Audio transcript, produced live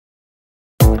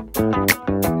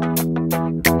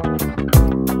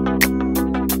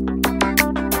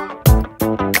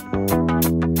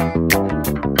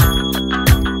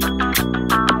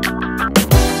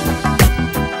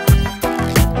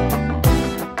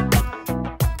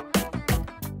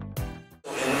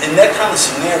in that kind of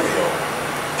scenario,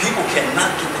 people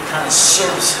cannot get the kind of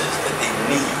services that they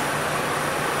need.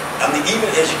 I mean, even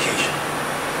education.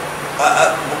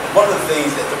 One of the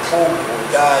things that the program, when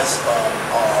guys are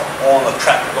on a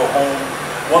track to go home,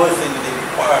 one of the things that they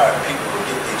require people to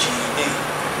get their GED.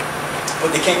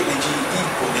 But they can't get their GED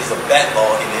because there's a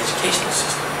backlog in the educational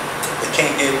system. They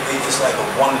can't get, it's like a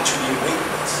 1 to 2 year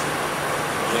waiting list.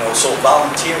 You know, so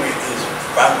volunteering is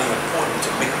vitally important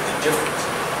to make the difference.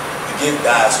 To give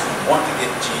guys who want to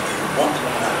get GED, who want to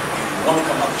learn how to read, who want to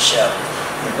come out the shadows,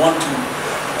 who want to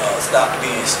stop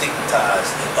being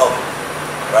stigmatized and other,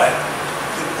 right?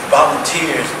 The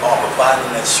volunteers are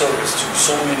providing that service to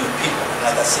so many people. And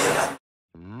like I said,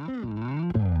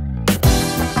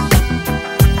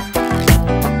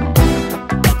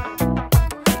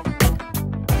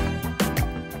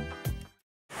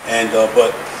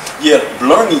 but yeah,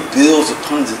 learning builds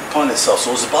upon itself.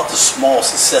 So it's about the small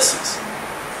successes,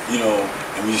 you know.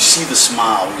 And when you see the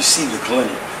smile, when you see the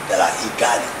glimmer that he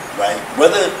got it, right?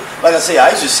 Whether, like I say, I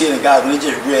used to see it in guys when they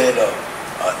just read a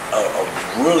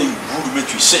really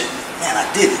rudimentary sentence. Man, I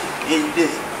did it. Yeah, you did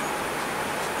it.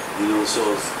 You know, so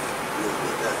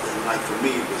like for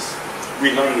me, it was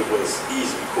relearning was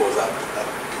easy because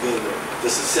the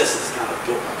successes kind of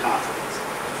built my confidence.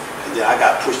 And then I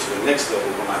got pushed to the next level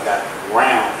when I got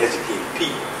around educated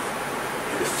people.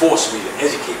 And it forced me to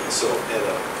educate myself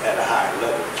at a higher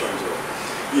level in terms of,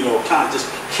 you know, kind of just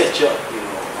catch up, you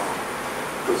know.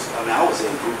 Because, I mean, I was in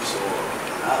groups or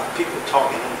people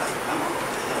talking, I'm like, I don't know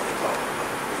what the hell they're talking about.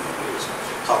 You know, they was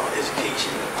talking about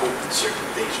education and quoting certain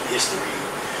things from history,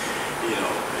 you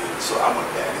know. And so I went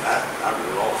back and I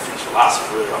read all the French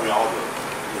philosophers, I mean, all the,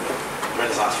 you know,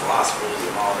 Renaissance philosophers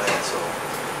and all that. So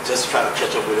just to try to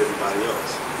catch up with everybody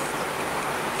else.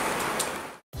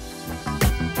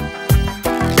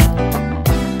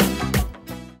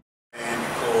 And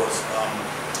because,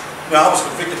 you know, I was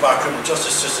convicted by a criminal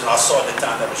justice system, I saw at the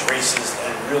time that was racist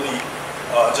and really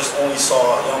just only saw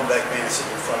a young black man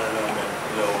sitting in front of them and,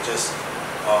 you know, just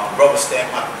rubber stamp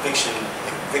my conviction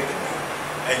and convicted me.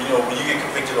 And, you know, when you get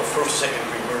convicted of first, second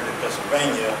degree murder in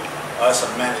Pennsylvania, it's a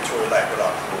mandatory life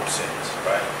without parole sentence,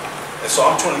 right? And so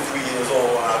I'm 23 years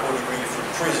old and I go to Graterford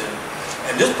Prison.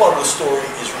 And this part of the story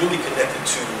is really connected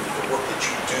to the work that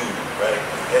you do, right,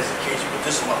 in education, but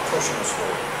this is my personal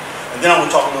story. And then I'm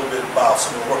going to talk a little bit about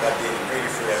some of the work I did in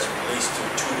Graterford as it relates to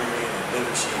tutoring and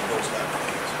literacy and those kind of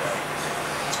things, right?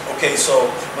 Okay, so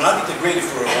when I get to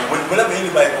Graterford, whenever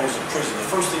anybody goes to prison, the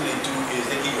first thing they do is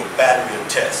they give you a battery of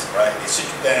tests, right? They sit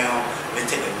you down and they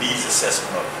take a needs assessment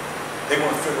of you. They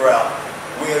want to figure out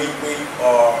where you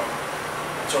are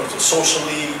in terms of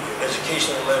socially, your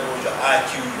educational level, your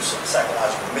IQ, your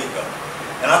psychological makeup.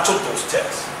 And I took those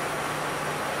tests.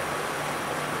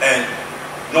 And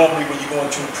normally when you go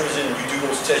into a prison and you do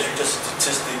those tests, you're just a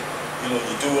statistic, you know,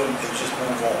 you do them and you just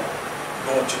move on,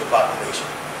 go into the population.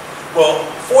 Well,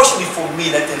 fortunately for me,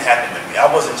 that didn't happen to me.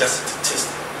 I wasn't just a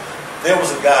statistic. There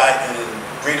was a guy in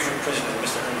Graterford Prison,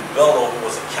 Mr. Bello, who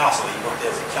was a counselor. He worked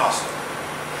there as a counselor.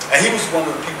 And he was one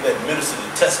of the people that administered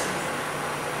the test for me.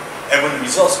 And when the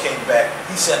results came back,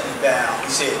 he sat me down.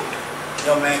 He said,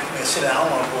 young man, come here, sit down. I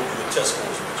don't want to go over your test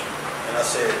scores with you. And I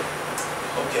said,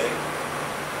 okay.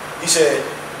 He said,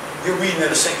 you're reading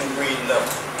at a second grade level.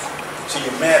 So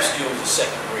your math skills are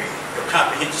second grade. Your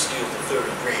comprehension skills are third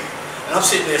grade. And I'm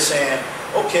sitting there saying,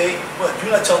 okay, but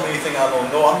you're not telling me anything I don't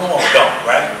know. I know I'm dumb,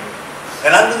 right?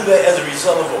 And I knew that as a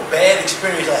result of a bad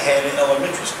experience I had in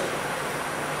elementary school.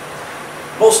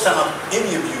 Most times,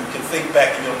 any of you can think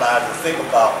back in your lives and think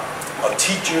about a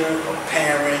teacher, a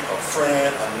parent, a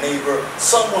friend, a neighbor,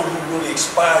 someone who really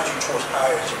inspired you towards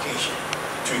higher education,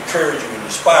 to encourage you and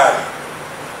inspire you.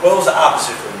 Well, it was the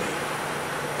opposite for me.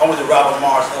 I went to Robert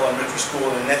Morris Elementary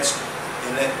School, and at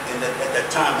that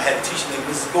time I had a teacher named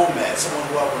Mrs. Gomez, someone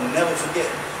who I will never forget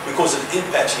because of the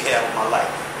impact she had on my life.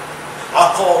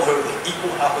 I called her the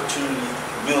equal opportunity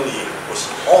humiliator, because she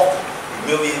often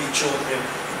humiliated children,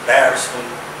 embarrassed them.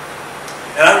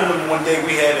 And I remember one day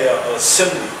we had a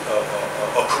assembly,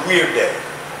 a career day,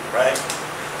 right?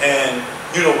 And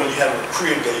you know, when you have a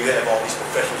career day, you have all these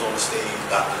professionals on the stage,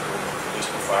 doctors,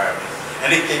 policemen, firemen,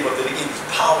 and they gave these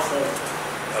powerful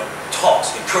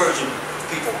talks, encouraging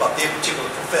people about their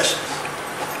particular professions.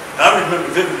 And I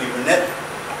remember vividly when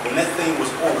that thing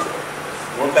was over,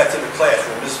 went back to the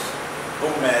classroom, Mrs.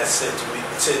 Gomez said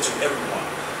to everyone,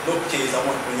 look kids,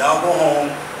 when y'all go home,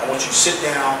 I want you to sit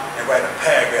down and write a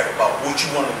paragraph about what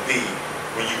you want to be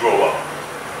when you grow up.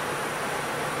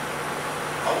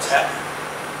 I was happy.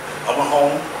 I went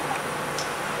home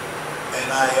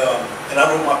and I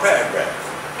wrote my paragraph.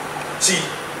 See,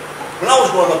 When I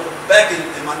was growing up, back in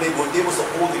my neighborhood, there was an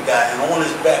older guy, and on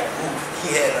his back roof,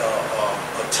 he had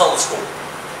a telescope.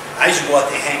 I used to go out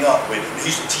there and hang out with him.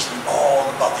 He used to teach me all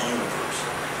about the universe.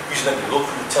 He used to let me look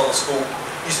through the telescope.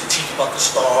 He used to teach me about the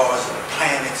stars and the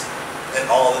planets and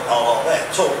all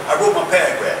that. So I wrote my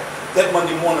paragraph. That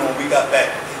Monday morning when we got back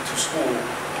into school,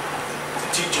 the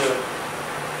teacher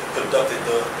conducted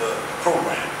the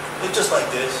program. It was just like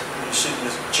this. We were sitting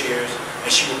in chairs, and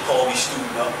she would call each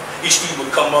student up. Each student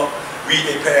would come up, read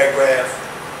their paragraph,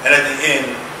 and at the end,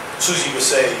 Susie would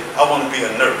say, I want to be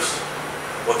a nurse.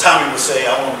 Or Tommy would say,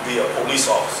 I want to be a police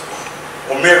officer.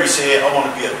 Or Mary said, I want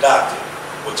to be a doctor.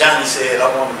 Or Johnny said, I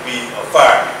want to be a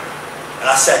fireman. And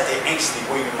I sat there anxiously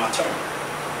waiting my turn.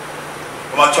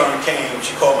 When my turn came,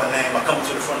 she called my name. I come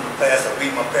to the front of the class, I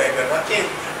read my paragraph. I can't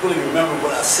really remember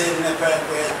what I said in that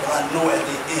paragraph, but I know at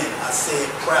the end, I said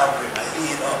proudly, my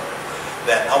head up,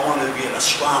 that I wanted to be an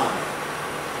astronomer.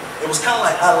 It was kind of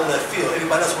like out of left field.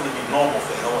 Everybody else wanted to be normal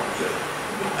things. I wanted to be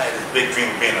I had this big dream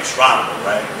of being an astronomer,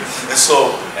 right? And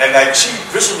so, like she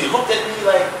recently looked at me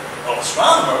like, an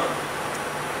astronomer?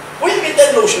 Where do you get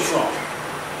that notion from?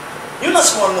 You're not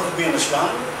smart enough to be an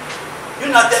astronomer.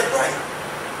 You're not that bright.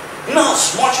 You know how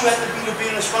smart you have to be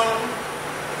an astronomer?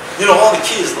 You know, all the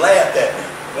kids laughed at me.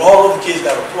 When all of the kids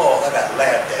got applause, I got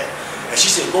laughed at. And she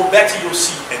said, go back to your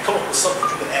seat and come up with something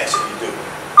you can actually do.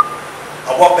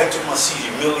 I walked back to my seat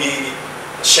humiliated,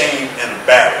 ashamed, and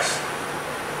embarrassed.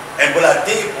 And what I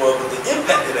did was, the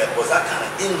impact of that was I kind of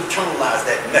internalized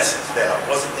that message that I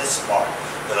wasn't that smart,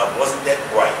 that I wasn't that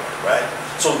bright, right?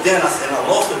 So then I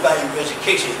lost the value of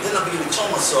education. Then I began to tell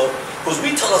myself, because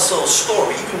we tell ourselves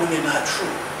stories even when they're not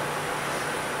true.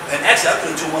 And actually, I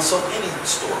could have told myself any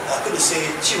story. I could have said,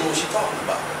 gee, what was she talking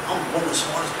about? I'm one of the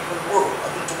smartest people in the world.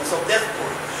 I could have told myself that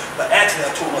story. But actually,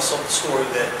 I told myself the story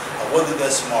that I wasn't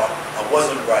that smart, I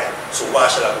wasn't bright, so why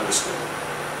should I go to school?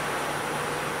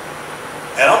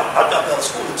 And I dropped out of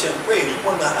school in 10th grade. You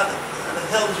wonder how the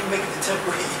hell did you make it to 10th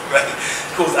grade, right?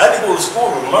 Because I didn't go to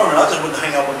school to learn. I just went to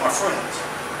hang out with my friends.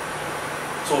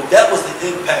 So that was the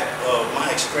impact of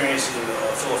my experience in the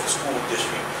Philadelphia School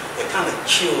District that kind of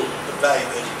killed the value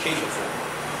of education for me.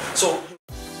 So,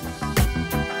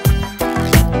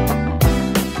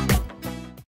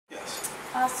 yes.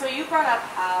 So you brought up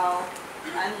how,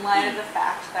 in light of the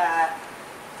fact that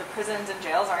the prisons and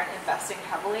jails aren't investing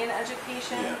heavily in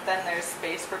education, then there's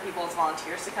space for people as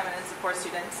volunteers to come in and support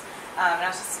students. And I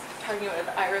was just talking with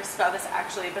Iris about this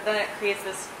actually, but then it creates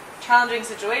this challenging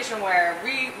situation where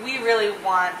we really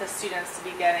want the students to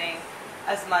be getting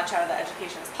as much out of the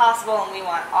education as possible, and we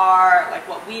want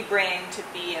what we bring to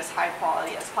be as high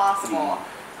quality as possible.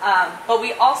 But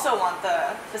we also want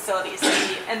the facilities to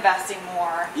be investing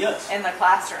more in the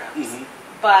classrooms.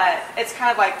 But it's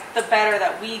kind of like the better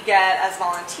that we get as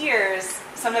volunteers,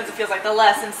 sometimes it feels like the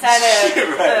less incentive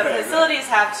the facilities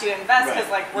have to invest because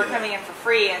we're coming in for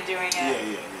free and doing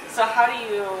it. So how do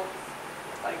you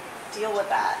deal with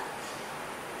that?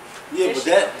 Yeah, issue?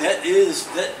 But that is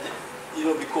you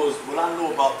know, because what I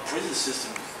know about prison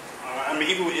systems, I mean,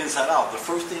 even with Inside Out, the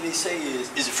first thing they say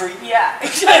is it free? Yeah. It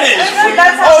is free.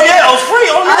 Oh, yeah, it was free.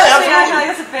 Oh, yeah, honestly, I feel like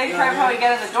that's a big part of how we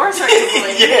get in the door so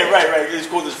easily. Yeah, right. It's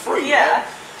because it's free. Yeah.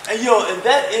 Right? And, you know, and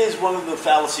that is one of the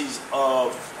fallacies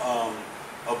of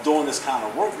doing this kind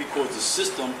of work, because the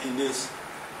system in this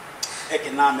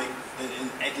economic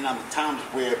times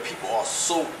where people are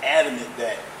so adamant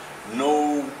that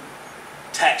no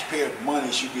taxpayer money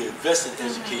should be invested in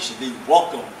education, they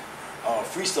welcome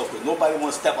free stuff, because nobody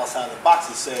wants to step outside the box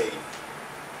and say,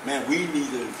 man, we need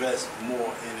to invest more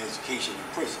in education in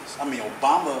prisons. I mean,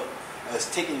 Obama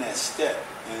has taken that step,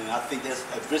 and I think that's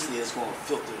eventually that's going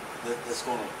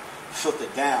to filter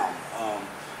down,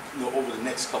 you know, over the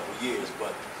next couple of years.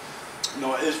 But you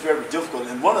know, it's very difficult.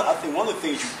 And I think one of the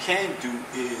things you can do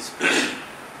is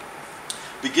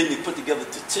begin to put together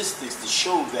statistics to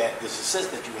show that the success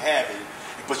that you have in.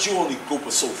 But you only go for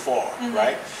so far,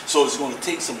 right? So it's going to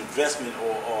take some investment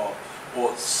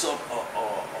or some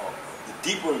the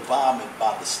deeper involvement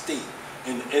by the state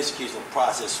in the educational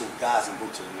process, so guys can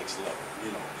go to the next level.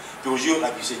 You know, because you,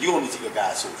 like you said, you only take a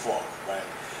guy so far, right?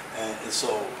 And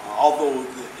so, although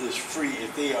it's free,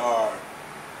 if they are,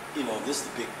 you know, this is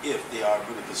the big if, they are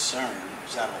really concerned,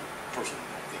 which I personally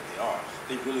don't think they are.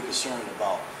 They're really concerned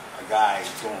about a guy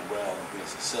doing well and being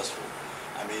successful.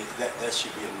 I mean, that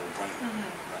should be a no-brainer,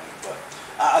 right? But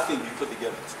I think you put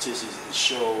together statistics and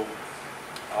show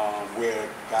where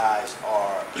guys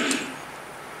are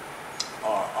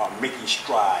making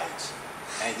strides,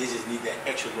 and they just need that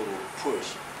extra little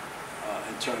push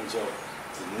in terms of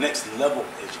the next level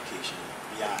of education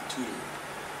beyond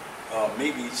tutoring.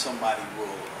 Maybe somebody will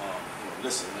you know,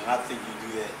 listen, and I think you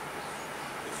do that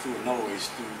through another way is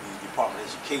through the Department of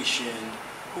Education,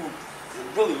 who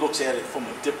really looks at it from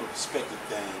a different perspective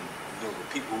than the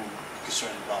people who are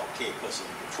concerned about care, custody,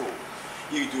 and control.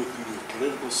 You can do it through the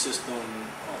political system,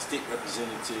 state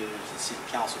representatives, and city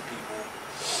council people,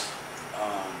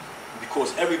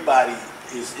 because everybody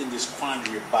is in this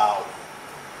quandary about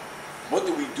what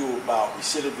do we do about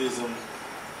recidivism,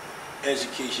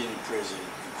 education in prison,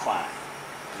 and crime.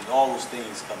 And all those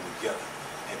things come together.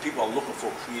 And people are looking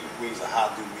for creative ways of how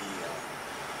do we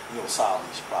solve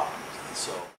these problems. And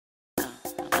so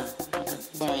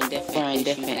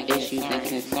different issues and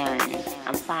concerns.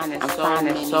 I'm finding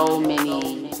so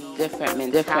many different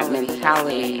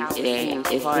mentalities that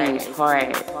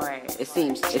it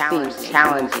seems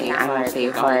challenging. I don't say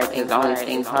hard because the only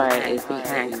thing hard is the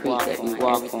concrete that we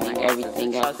walk on.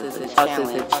 Everything else is a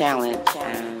challenge.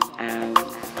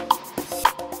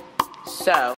 So